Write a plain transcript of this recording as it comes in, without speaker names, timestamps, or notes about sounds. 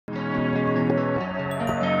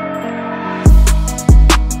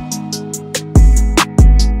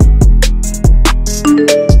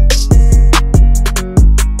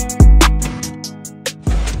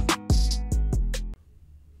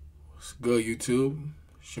YouTube?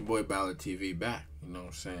 It's your boy Ballard TV back. You know what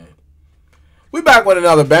I'm saying? We back with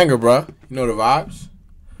another banger, bro. You know the vibes.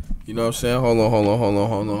 You know what I'm saying? Hold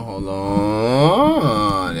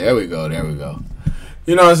on. There we go.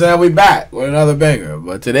 You know what I'm saying? We back with another banger.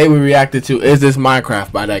 But today we reacted to Is This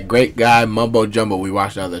Minecraft by that great guy Mumbo Jumbo we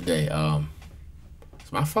watched the other day.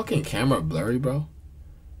 Is my fucking camera blurry, bro?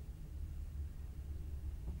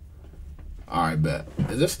 Alright, bet.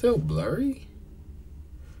 Is it still blurry?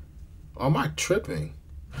 Or am I tripping?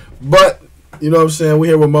 But, you know what I'm saying? We're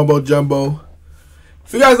here with Mumbo Jumbo.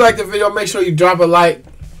 If you guys like the video, make sure you drop a like,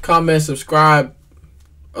 comment, subscribe.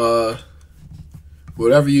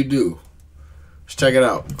 Whatever you do. Let's check it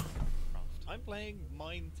out. I'm playing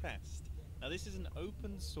Mine Test. Now this is an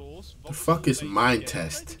open source. The fuck is Mine I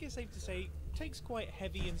Test? think it's safe to say it takes quite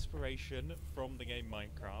heavy inspiration from the game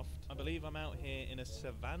Minecraft. I believe I'm out here in a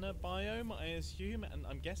savanna biome, I assume, and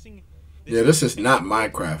I'm guessing. This is not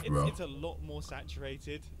Minecraft, bro. It's a lot more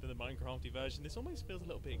saturated than the Minecrafty version. This almost feels a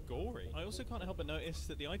little bit gory. I also can't help but notice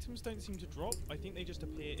that the items don't seem to drop. I think they just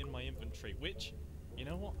appear in my inventory, which, you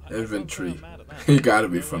know what? Inventory. You gotta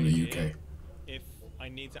be from the UK. If I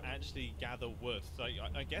need to actually gather wood, so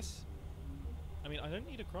I guess. I mean, I don't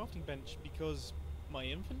need a crafting bench because my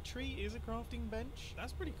inventory is a crafting bench.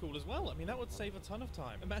 That's pretty cool as well. I mean, that would save a ton of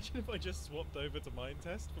time. Imagine if I just swapped over to Mine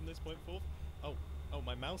Test from this point forth. Oh,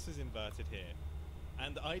 my mouse is inverted here.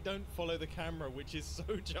 And I don't follow the camera, which is so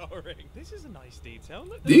jarring. This is a nice detail.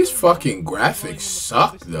 Look, these fucking graphics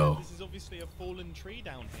suck, though. This is obviously a fallen tree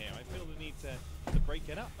down here. I feel the need to break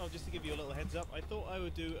it up. Oh, just to give you a little heads up, I thought I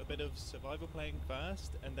would do a bit of survival playing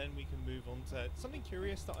first, and then we can move on to something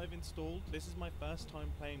curious that I've installed. This is my first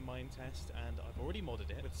time playing Mine Test, and I've already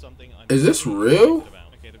modded it with something I'm Is this real?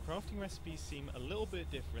 about. Okay, the crafting recipes seem a little bit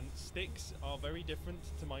different. Sticks are very different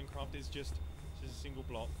to Minecraft. It's just a single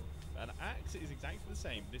block. An axe is exactly the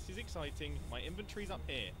same. This is exciting. My inventory's up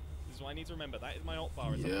here. This is what I need to remember. That is my alt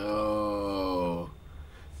bar. Yo,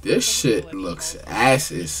 this shit looks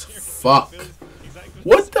ass as fuck.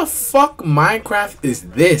 What the fuck Minecraft is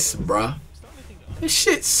this, bruh? This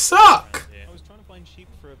shit suck. I was trying to find sheep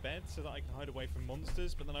for a bed so that I can hide away from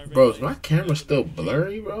monsters, but then I Bro, is my camera still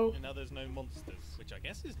blurry, bro? And now there's no monsters, which I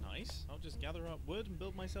guess is nice. I'll just gather up wood and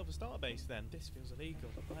build myself a starter base then. This feels illegal.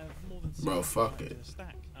 I have more than Bro, fuck it.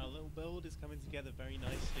 Stack. Our little build is coming together very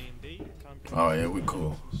nicely indeed. Oh yeah, we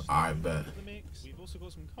cool. I bet. We've also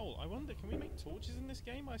got some coal. I wonder, can we make torches in this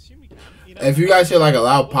game? I assume we can. You know, If you guys hear like a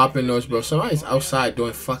loud popping noise, bro, somebody's outside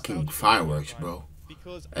doing fucking fireworks, bro.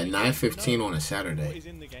 At 9:15 on a Saturday. What is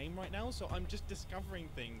in the game right now? So I'm just discovering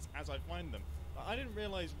things as I find them. I didn't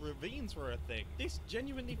realize ravines were a thing. This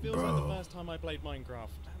genuinely feels like the first time I played Minecraft.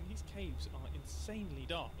 And these caves are insanely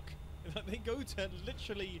dark. They go to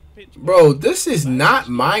literally pitch. Bro, this is not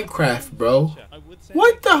Minecraft, bro.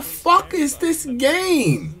 What the fuck is this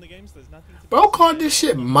game? Bro called this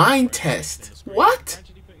shit Mine Test. What?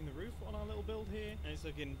 It's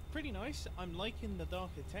looking pretty nice. I'm liking the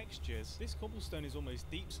darker textures. This cobblestone is almost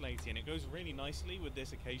deep slaty and it goes really nicely with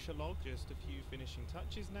this acacia log. Just a few finishing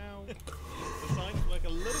touches now. The signs look a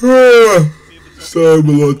little Sorry, I'm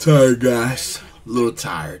a little tired, guys. A little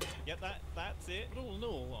tired. Yeah, that's it. But all in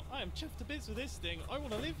all, I am chuffed to bits with this thing. I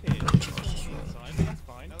want to live here. That's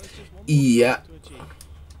fine. Now, yeah.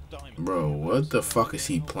 Bro, what the fuck is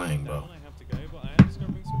he playing, bro? I have to go, but I am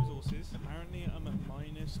discovering some resources. Apparently, I'm at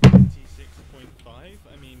minus 26.5.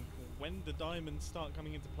 I mean, when do diamonds start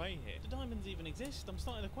coming into play here? Do diamonds even exist? I'm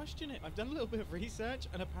starting to question it. I've done a little bit of research,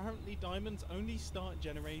 and apparently diamonds only start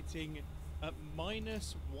generating at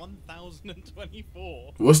minus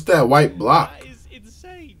 1024. What's that white block? That is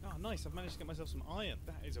insane. Oh, nice. I've managed to get myself some iron.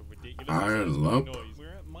 That is a ridiculous iron lump. Noise. We're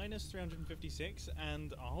at minus 356,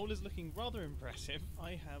 and our hole is looking rather impressive.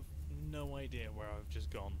 I have no idea where I've just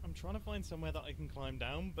gone. I'm trying to find somewhere that I can climb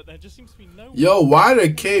down, but there just seems to be no. Yo, why are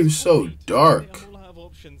the caves so dark? I'm all out of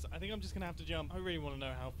options. I think I'm just gonna have to jump. I really want to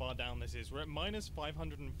know how far down this is. We're at minus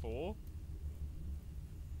 504.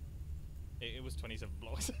 It was 27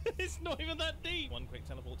 blocks. It's not even that deep. One quick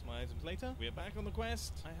teleport to my items later. We are back on the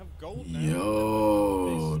quest. I have gold now.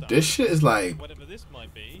 Yo, this shit is like whatever this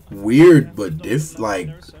might be. Weird, but this like,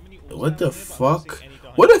 what the fuck?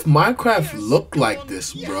 What if Minecraft looked like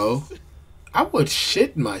this, bro? I would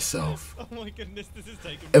shit myself. Oh my goodness, this is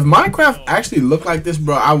taking. If Minecraft actually looked like this,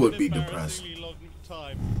 bro, I would be depressed.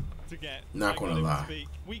 Not gonna lie.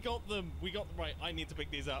 We got them. Right, I need to pick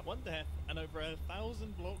these up. One death and over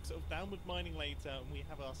 1,000 blocks of downward mining later, and we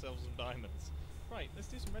have ourselves some diamonds. Right, let's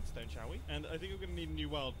do some redstone, shall we? And I think we're going to need a new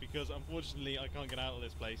world because unfortunately I can't get out of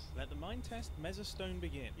this place. Let the Mine Test Mesostone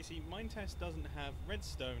begin. You see, Mine Test doesn't have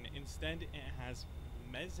redstone. Instead, it has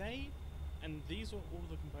meze. And these are all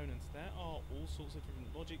the components. There are all sorts of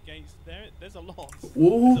different logic gates. There's a lot.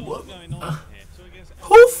 Ooh. There's a lot going on here. So I guess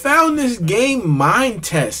Who found this game Mind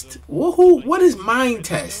Test? Woohoo! What is Mind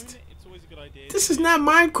Test? it's always a good idea. This is not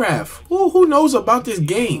Minecraft. Who knows about this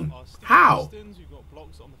game? How? We've got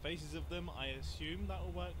blocks on the faces of them. I assume that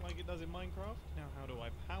will work like it does in Minecraft. Now, how do I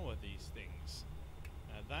power these things?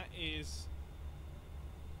 That is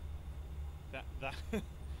that.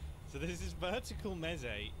 So this is vertical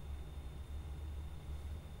meze.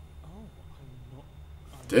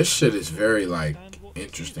 This shit is very, like,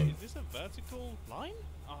 interesting. Is this a vertical line?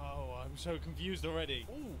 Oh, I'm so confused already.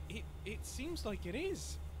 Oh, it seems like it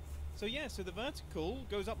is. So yeah, so the vertical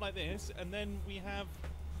goes up like this, and then we have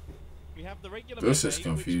the regular. This is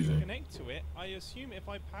confusing. Which connect to it. I assume if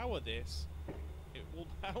I power this, it will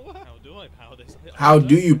power. How do I power this? How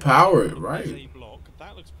do you power it? Right. Block.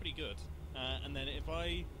 That looks pretty good. And then if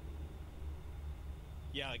I,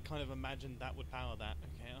 yeah, I kind of imagined that would power that.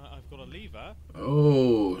 Okay, I've got a lever.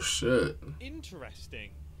 Oh shit.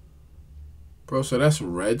 Interesting. Bro, so that's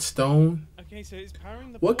redstone? Okay, so it's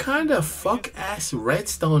powering the. What kind of fuck ass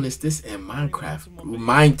redstone is this in Minecraft?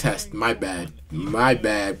 Mind test, my bad. My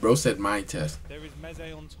bad. Bro said mind test. There is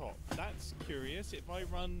meze on top. That's curious. If I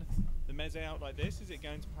run the meze out like this, is it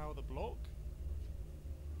going to power the block?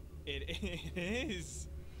 It is.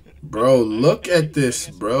 Bro, look at this,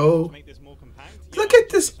 bro. Look at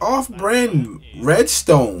this off-brand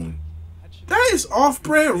redstone. That is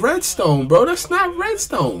off-brand redstone, bro. That's not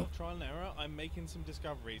redstone. Trial and error. I'm making some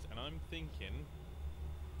discoveries, and I'm thinking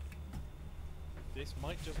this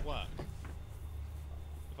might just work.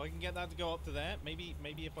 If I can get that to go up to there, maybe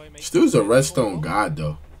if I make. This dude's a redstone god,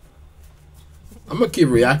 though. I'm gonna keep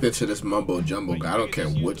reacting to this mumbo jumbo guy. I don't care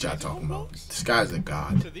what y'all talking about. This guy's a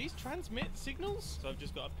god. So these transmit signals. So I've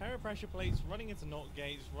just got a pair of pressure plates running into NOT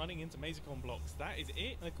gates, running into Mesicon blocks. That is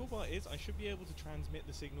it. And the cool part is I should be able to transmit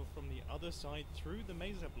the signal from the other side through the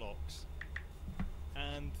Mesa blocks.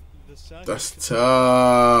 And the circuit. That's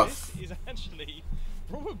tough. This is actually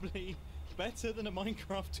probably better than a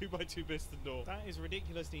Minecraft 2x2 piston door. That is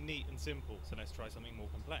ridiculously neat and simple. So let's try something more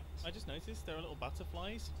complex. I just noticed there are little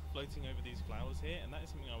butterflies floating over these flowers here, and that is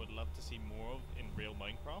something I would love to see more of in real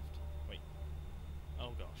Minecraft. Wait.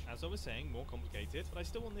 Oh gosh. As I was saying, more complicated, but I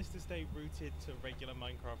still want this to stay rooted to regular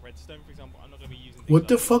Minecraft redstone. For example, I'm not going to be using. What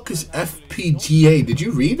the fuck is FPGA? Did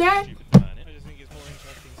you read that? I just think it's more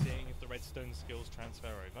interesting seeing if the redstone skills transfer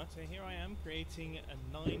over. So here I am creating a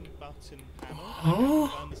 9-button panel.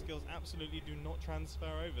 Huh? And the skills absolutely do not transfer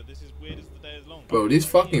over. This is weird as the day is long. Bro, these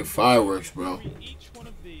fucking fireworks, bro. Each one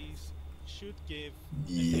of these should give.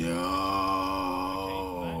 Yo.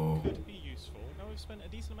 Okay, that could be useful. Now we've spent a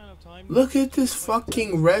decent amount of time. Look at this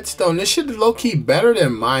fucking redstone. This shit is low-key better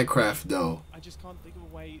than Minecraft, though. I just can't think of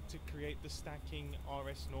a way to create the stacking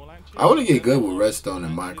RS Norlac. I want to get good with redstone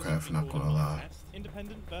in Minecraft, not gonna lie.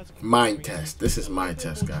 Mind test. This is mind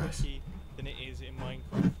test, guys. Than it is in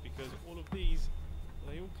Minecraft, because all of these,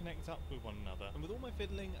 they all connect up with one another. And with all my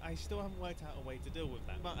fiddling, I still haven't worked out a way to deal with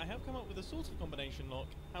that. But I have come up with a sort of combination lock.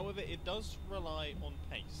 However, it does rely on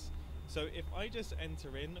pace. So if I just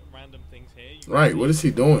enter in random things here, right, what is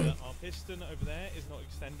he doing? Our piston over there is not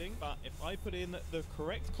extending, but if I put in the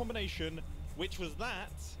correct combination, which was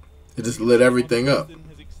that, it just lit everything up. Piston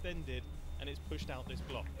has extended and it's pushed out this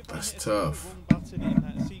block. If that's I hit tough. The wrong button in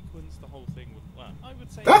that sequence, the whole thing would work. I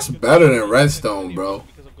would say that's better than redstone, bro.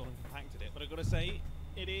 Because I've gone and compacted it, but I've got to say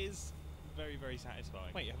it is very, very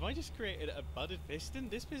satisfying. Wait, have I just created a budded piston?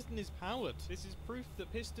 This piston is powered. This is proof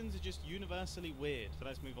that pistons are just universally weird. So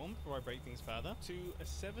let's move on before I break things further to a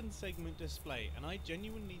 7-segment display. And I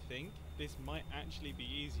genuinely think this might actually be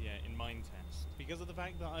easier in Mind Test because of the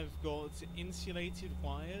fact that I've got insulated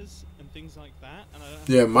wires and things like that. And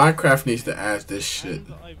yeah, Minecraft needs to add this shit.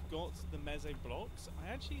 And I've got the meze blocks. I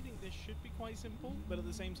actually think this should be quite simple, but at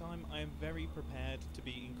the same time, I am very prepared to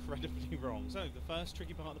be incredibly wrong. So the first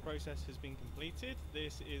tricky part of the process has been completed.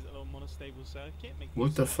 This is a little monostable circuit.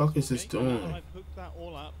 What the fuck is this doing? Now that I've hooked that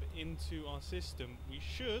all up into our system, we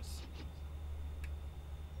should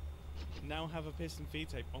now have a piston feed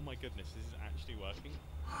tape. Oh my goodness, this is actually working.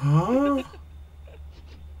 Huh?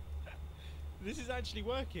 This is actually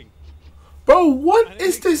working. Bro, what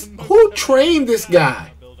is this? Who trained this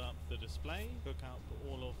guy? Build up the display, hook up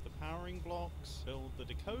all of the powering blocks, build the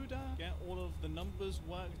decoder, get all of the numbers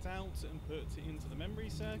worked out and put it into the memory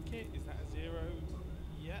circuit. Is that a 0?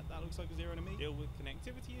 Yeah, that looks like a 0 to me. Deal with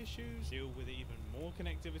connectivity issues, deal with even more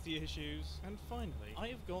connectivity issues, and finally, I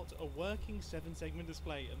have got a working 7-segment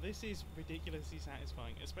display, and this is ridiculously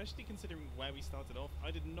satisfying, especially considering where we started off.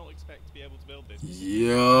 I did not expect to be able to build this.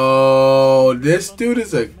 Yo, this dude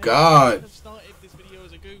is a god. I have started this video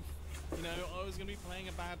as a goof. You know,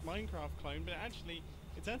 Minecraft clone, but actually,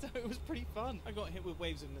 it turns out it was pretty fun. I got hit with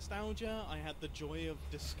waves of nostalgia. I had the joy of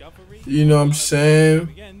discovery. You know what I'm saying?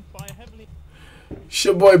 Again, by a heavily... It's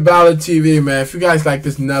your boy Ballard TV, man. If you guys like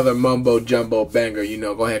this another mumbo jumbo banger, you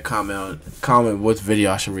know, go ahead comment what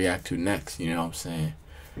video I should react to next. You know what I'm saying?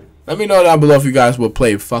 Let me know down below if you guys will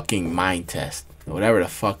play fucking Mind Test or whatever the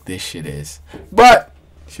fuck this shit is. But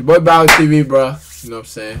it's your boy Ballard TV, bro. You know what I'm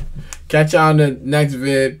saying? Catch y'all on the next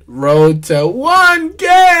vid. Road to 1K.